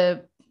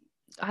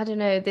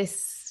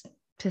this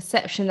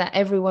perception that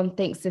everyone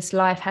thinks this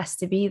life has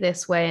to be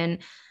this way. And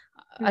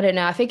I don't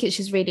know, I think it's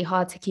just really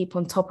hard to keep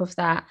on top of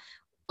that,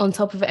 on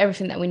top of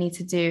everything that we need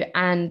to do,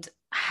 and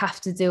have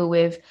to deal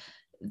with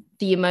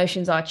the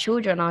emotions our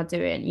children are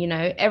doing.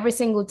 Every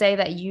single day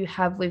that you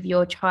have with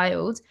your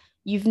child,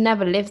 you've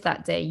never lived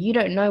that day. You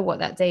don't know what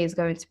that day is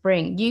going to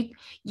bring. You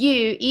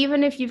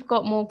even if you've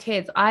got more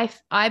kids,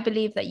 I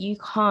believe that you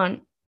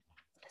can't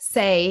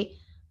say,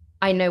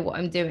 I know what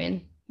I'm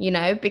doing, you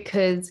know,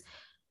 because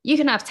you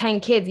can have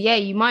 10 kids. Yeah,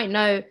 you might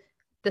know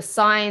the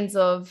signs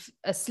of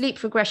a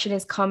sleep regression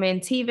is coming,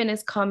 teething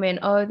is coming,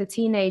 oh, the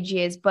teenage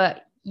years,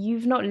 but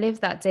you've not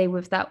lived that day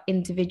with that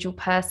individual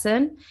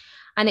person.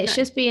 And it's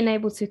just being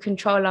able to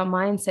control our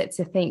mindset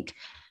to think,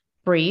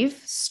 breathe,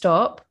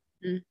 stop.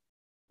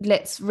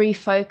 Let's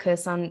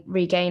refocus and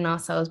regain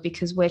ourselves,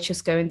 because we're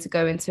just going to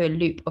go into a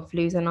loop of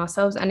losing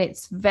ourselves. And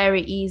it's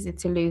very easy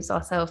to lose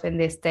ourselves in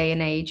this day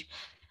and age.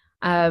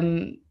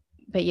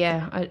 But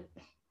yeah,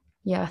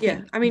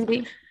 I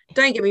mean,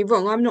 don't get me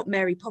wrong, I'm not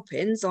Mary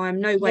Poppins. I'm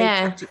no way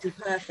practically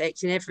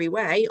perfect in every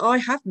way. I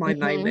have my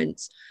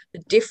moments. The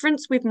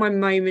difference with my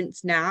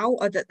moments now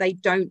are that they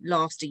don't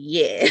last a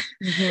year.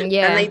 And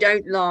they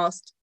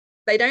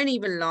don't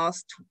even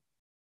last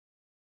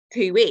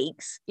 2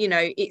 weeks. You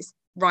know, it's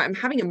right, I'm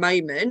having a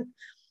moment.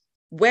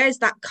 Where's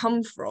that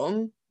come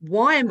from?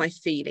 Why am I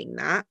feeling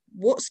that?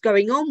 What's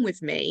going on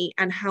with me?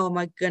 And how am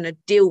I going to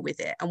deal with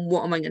it? And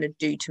what am I going to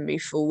do to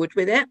move forward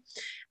with it?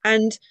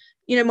 And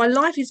you know, my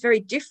life is very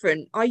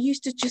different. I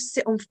used to just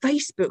sit on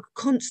Facebook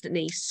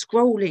constantly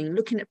scrolling,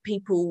 looking at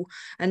people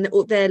and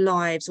their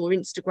lives, or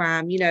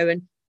Instagram, you know,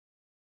 and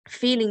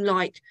feeling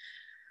like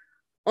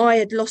I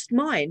had lost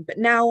mine. But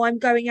now I'm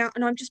going out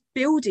and I'm just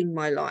building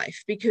my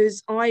life,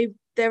 because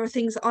there are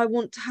things that I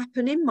want to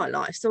happen in my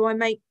life. So I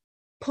make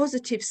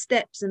positive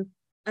steps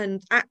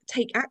and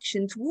take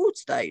action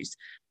towards those.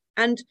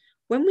 And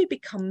when we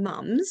become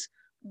mums,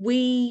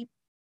 we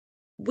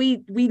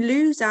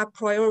lose our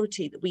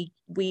priority, that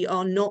we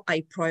are not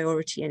a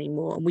priority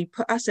anymore, and we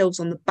put ourselves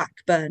on the back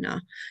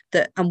burner,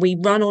 and we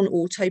run on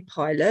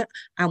autopilot,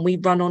 and we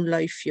run on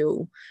low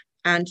fuel.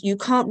 And you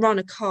can't run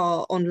a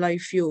car on low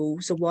fuel,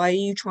 so why are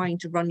you trying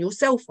to run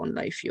yourself on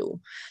low fuel?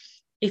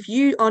 If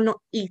you are not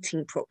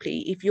eating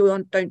properly, if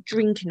you don't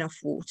drink enough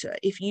water,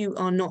 if you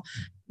are not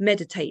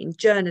meditating,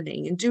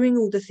 journaling, and doing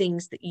all the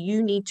things that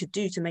you need to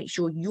do to make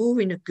sure you're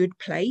in a good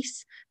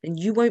place, then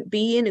you won't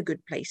be in a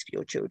good place for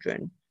your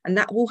children. And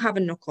that will have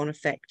a knock-on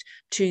effect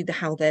to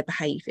how they're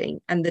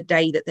behaving and the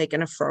day that they're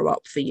going to throw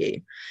up for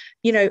you.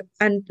 You know,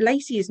 and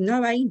Lacey is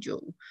no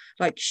angel.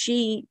 Like,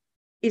 she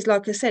is,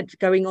 like I said,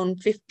 going on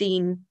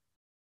 15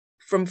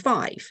 from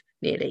 5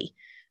 nearly.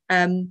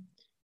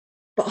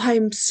 But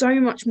I'm so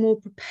much more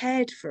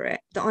prepared for it,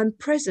 that I'm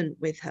present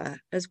with her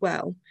as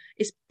well.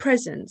 It's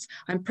presence.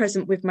 I'm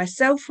present with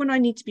myself when I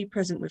need to be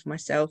present with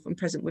myself. I'm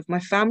present with my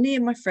family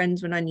and my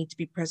friends when I need to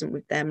be present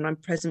with them. And I'm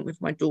present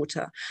with my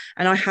daughter.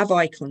 And I have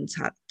eye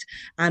contact,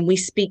 and we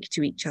speak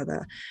to each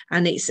other.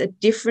 And it's a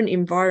different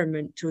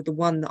environment to the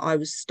one that I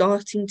was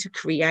starting to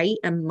create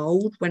and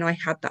mold when I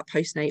had that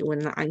postnatal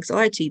and that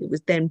anxiety that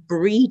was then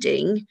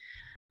breeding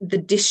the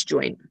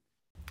disjoint.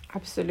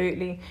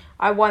 Absolutely.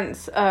 I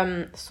once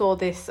saw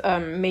this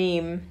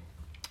meme,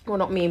 well,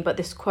 not meme, but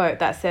this quote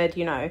that said,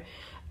 you know,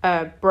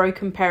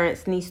 broken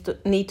parents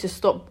need to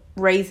stop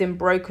raising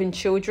broken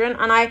children.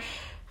 And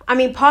I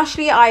mean,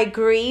 partially I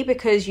agree,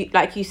 because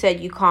like you said,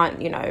 you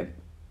can't, you know,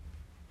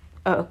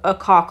 a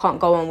car can't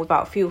go on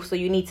without fuel. So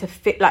you need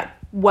to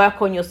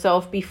work on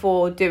yourself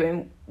before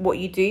doing what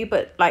you do.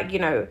 But like, you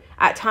know,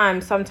 at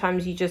times,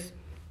 sometimes you just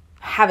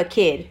have a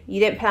kid. You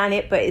didn't plan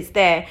it, but it's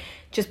there.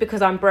 Just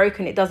because I'm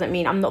broken, it doesn't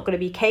mean I'm not going to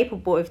be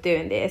capable of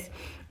doing this.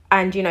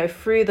 And, you know,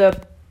 through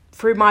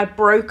my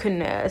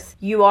brokenness,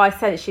 you are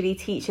essentially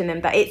teaching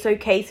them that it's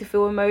okay to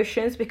feel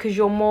emotions, because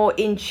you're more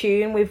in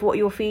tune with what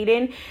you're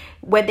feeling.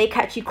 When they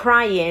catch you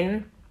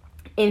crying,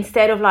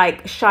 instead of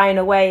like shying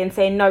away and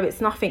saying, no,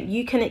 it's nothing,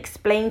 you can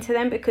explain to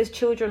them, because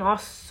children are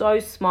so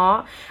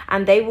smart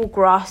and they will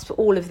grasp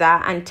all of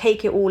that and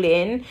take it all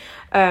in.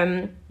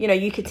 You know,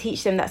 you could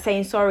teach them that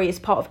saying sorry is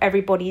part of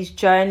everybody's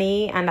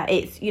journey, and that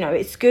it's, you know,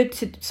 it's good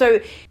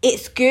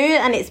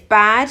and it's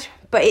bad,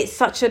 but it's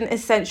such an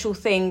essential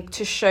thing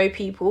to show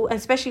people, and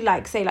especially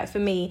like for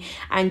me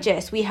and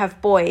Jess, we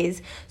have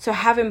boys. So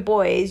having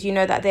boys, you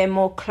know, that they're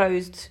more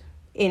closed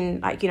in,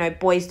 like, you know,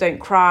 boys don't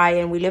cry,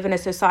 and we live in a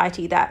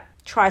society that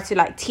try to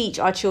like teach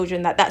our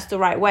children that that's the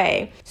right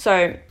way.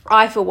 So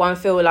I, for one,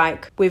 feel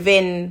like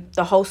within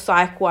the whole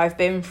cycle I've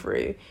been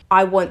through,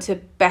 I want to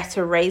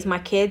better raise my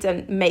kids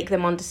and make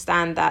them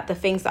understand that the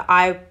things that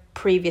I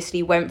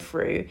previously went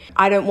through,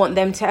 I don't want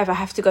them to ever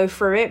have to go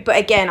through it. But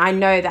again, I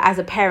know that as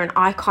a parent,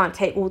 I can't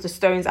take all the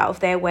stones out of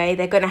their way.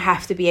 They're going to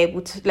have to be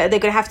able to, they're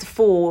going to have to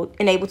fall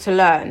and able to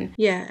learn.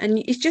 Yeah, and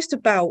it's just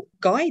about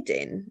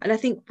guiding. And I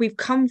think we've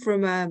come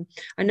from,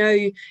 I know,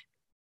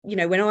 you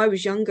know, when I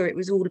was younger, it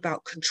was all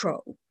about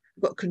control.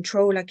 We've got to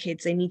control our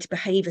kids. They need to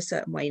behave a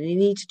certain way. They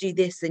need to do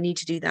this. They need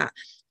to do that.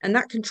 And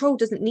that control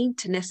doesn't need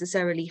to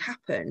necessarily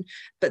happen,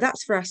 but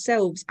that's for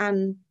ourselves.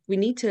 And we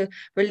need to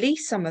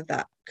release some of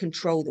that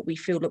control that we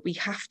feel that we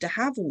have to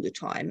have all the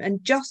time,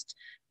 and just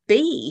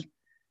be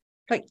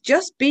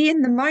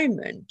in the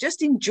moment.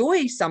 Just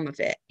enjoy some of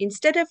it,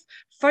 instead of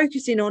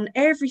focusing on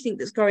everything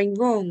that's going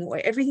wrong,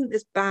 or everything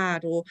that's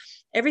bad, or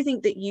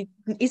everything that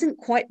isn't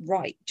quite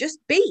right. Just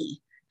be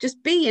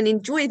and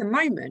enjoy the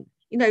moment.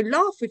 You know,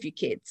 laugh with your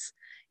kids.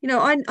 You know,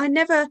 I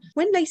never,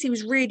 when Lacey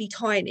was really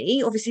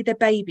tiny, obviously they're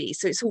babies,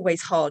 so it's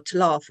always hard to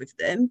laugh with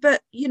them.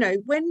 But, you know,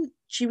 when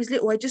she was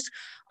little,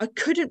 I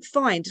couldn't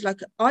find, like,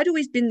 I'd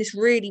always been this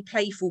really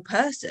playful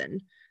person.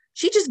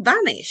 She just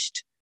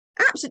vanished.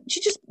 Absolutely.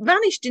 She just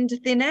vanished into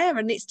thin air.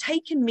 And it's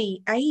taken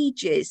me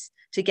ages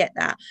to get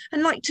that.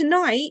 And like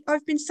tonight,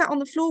 I've been sat on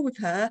the floor with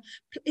her.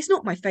 It's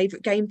not my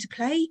favorite game to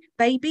play,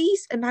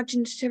 babies,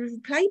 imaginative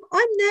play. But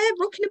I'm there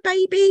rocking a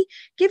baby,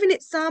 giving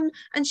it some,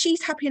 and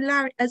she's happy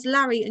as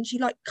Larry, and she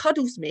like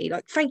cuddles me,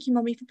 like, thank you,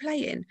 mummy, for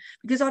playing,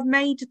 because I've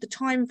made the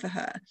time for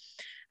her.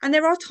 And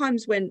there are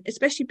times when,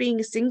 especially being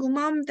a single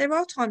mum, there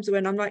are times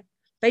when I'm like,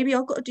 baby,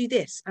 I've got to do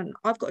this and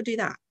I've got to do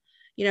that,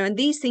 you know, and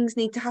these things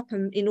need to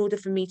happen in order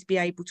for me to be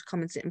able to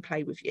come and sit and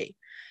play with you.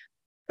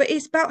 But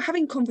it's about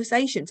having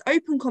conversations,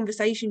 open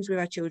conversations with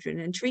our children,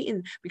 and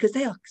treating, because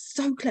they are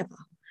so clever.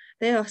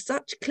 They are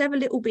such clever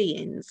little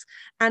beings,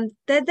 and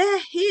they're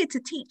here to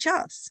teach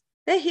us.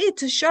 They're here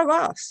to show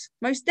us,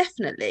 most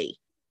definitely.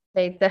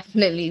 They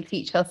definitely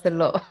teach us a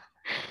lot.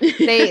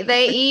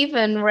 They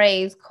even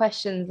raise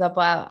questions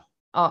about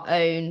our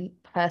own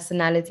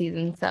personalities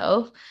and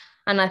self.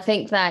 And I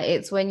think that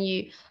it's when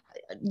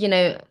you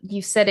know,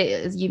 you said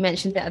it, as you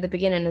mentioned it at the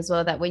beginning as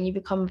well, that when you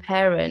become a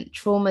parent,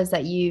 traumas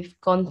that you've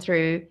gone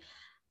through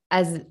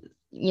as,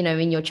 you know,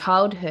 in your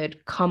childhood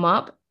come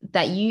up,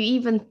 that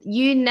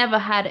you never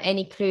had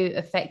any clue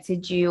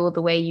affected you or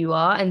the way you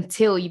are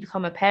until you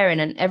become a parent,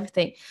 and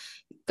everything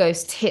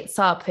goes tits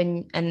up,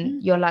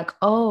 and you're like,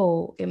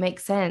 oh, it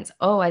makes sense.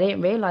 Oh, I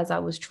didn't realize I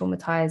was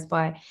traumatized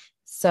by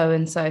so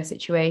and so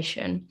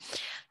situation.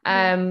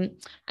 And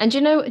do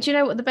you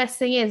know what the best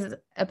thing is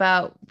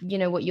about, you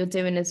know, what you're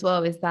doing as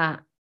well, is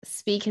that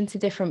speaking to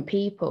different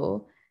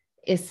people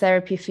is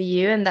therapy for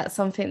you. And that's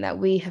something that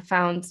we have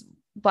found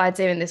by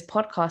doing this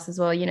podcast as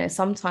well. You know,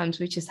 sometimes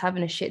we're just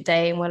having a shit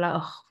day and we're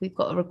like, oh, we've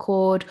got to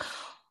record,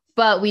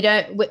 but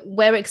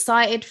we're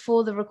excited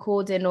for the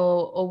recording,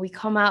 or we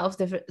come out of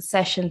the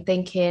session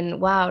thinking,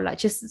 wow, like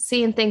just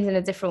seeing things in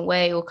a different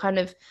way, or kind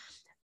of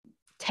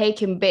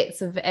taking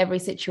bits of every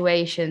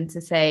situation to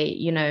say,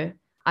 you know,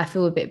 I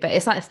feel a bit better.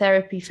 It's like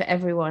therapy for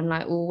everyone,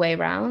 like all the way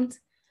around.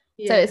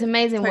 So it's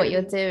amazing totally what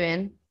you're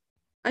doing.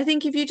 I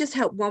think if you just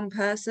help one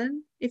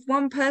person, if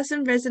one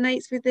person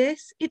resonates with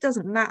this, it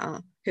doesn't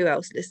matter who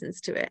else listens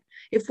to it.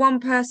 If one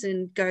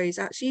person goes,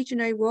 actually, do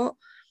you know what?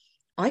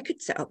 I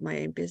could set up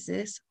my own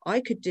business. I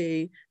could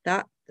do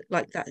that,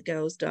 like that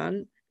girl's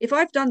done. If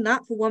I've done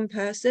that for one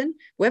person,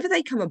 whether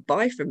they come and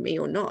buy from me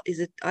or not,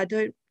 I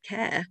don't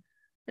care.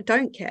 I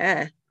don't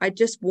care. I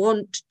just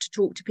want to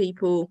talk to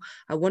people.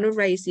 I want to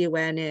raise the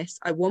awareness.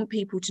 I want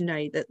people to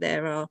know that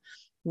there are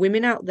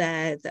women out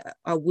there that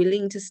are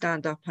willing to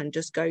stand up and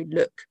just go,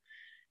 look,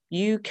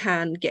 you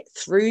can get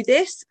through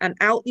this and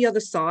out the other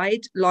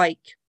side, like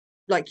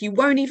you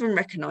won't even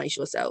recognize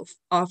yourself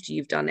after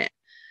you've done it.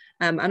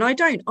 And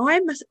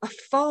I'm a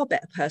far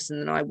better person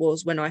than I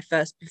was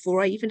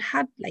before I even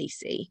had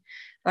Lacey,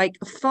 like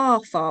a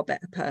far, far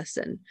better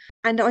person.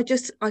 And I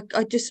just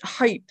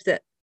hope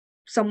that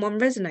someone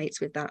resonates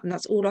with that, and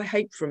that's all I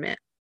hope from it,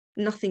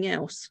 nothing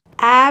else.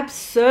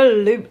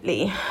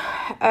 Absolutely.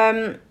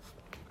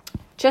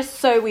 Just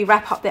so we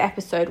wrap up the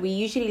episode, we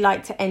usually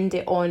like to end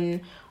it on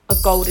a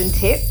golden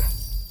tip.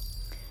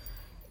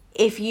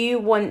 If you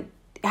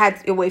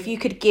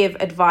could give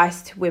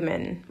advice to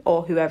women,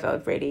 or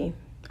whoever, really,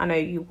 I know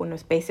you want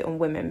to base it on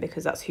women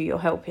because that's who you're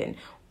helping,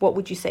 what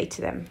would you say to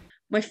them?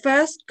 My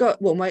first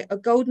a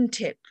golden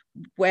tip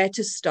where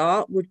to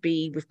start would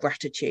be with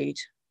gratitude.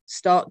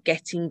 Start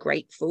getting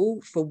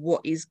grateful for what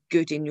is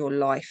good in your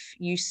life.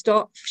 You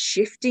start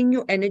shifting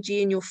your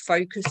energy and your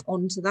focus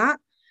onto that,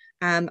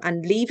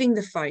 and leaving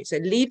the phone. So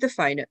leave the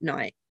phone at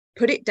night,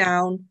 put it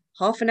down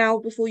half an hour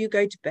before you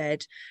go to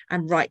bed,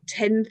 and write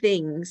 10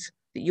 things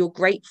that you're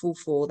grateful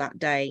for that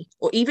day,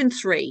 or even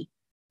 3,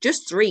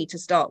 just 3 to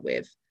start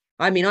with.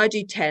 I mean, I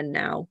do 10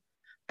 now,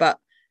 but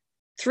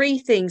 3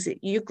 things that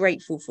you're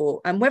grateful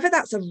for. And whether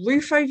that's a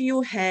roof over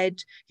your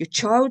head, your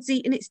child's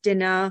eating its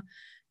dinner,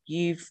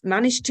 you've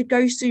managed to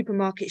go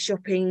supermarket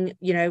shopping,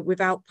 you know,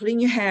 without pulling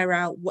your hair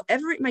out,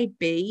 whatever it may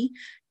be,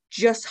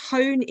 just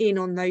hone in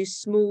on those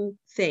small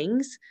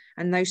things,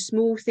 and those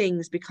small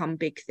things become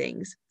big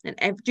things.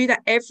 And do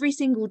that every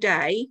single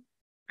day,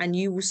 and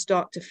you will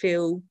start to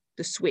feel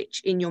the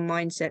switch in your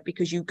mindset,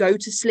 because you go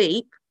to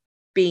sleep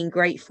being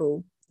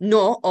grateful,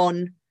 not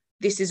on,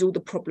 this is all the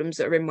problems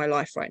that are in my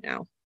life right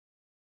now.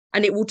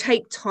 And it will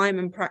take time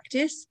and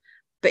practice,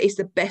 but it's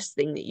the best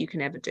thing that you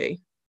can ever do.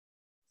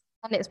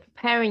 And it's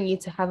preparing you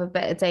to have a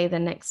better day the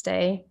next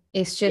day.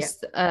 It's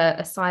just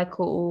a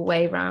cycle all the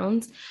way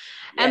around.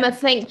 Yeah. Emma,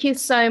 thank you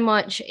so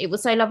much. It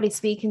was so lovely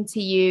speaking to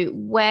you.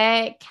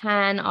 Where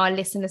can our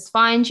listeners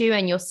find you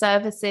and your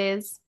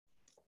services?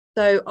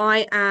 So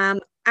I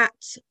am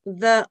at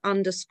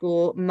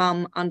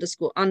 _mum__coach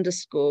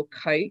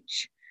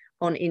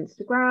on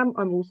Instagram.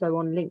 I'm also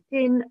on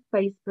LinkedIn,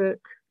 Facebook.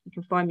 You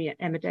can find me at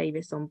Emma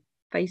Davis on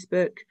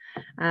Facebook.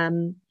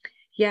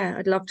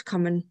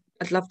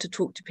 I'd love to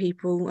talk to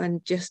people,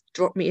 and just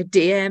drop me a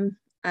DM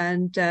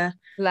and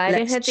Slide in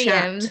let's her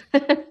chat.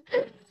 DMs.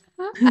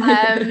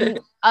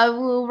 I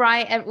will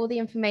write all the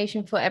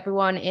information for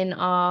everyone in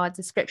our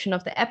description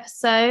of the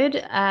episode.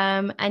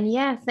 And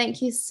yeah,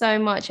 thank you so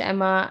much,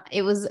 Emma.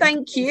 It was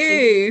Thank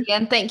you.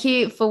 and thank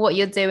you for what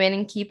you're doing,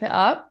 and keep it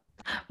up.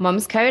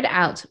 Mum's Code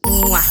out.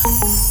 Mwah.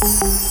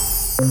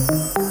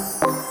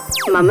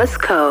 Mama's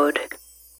Code.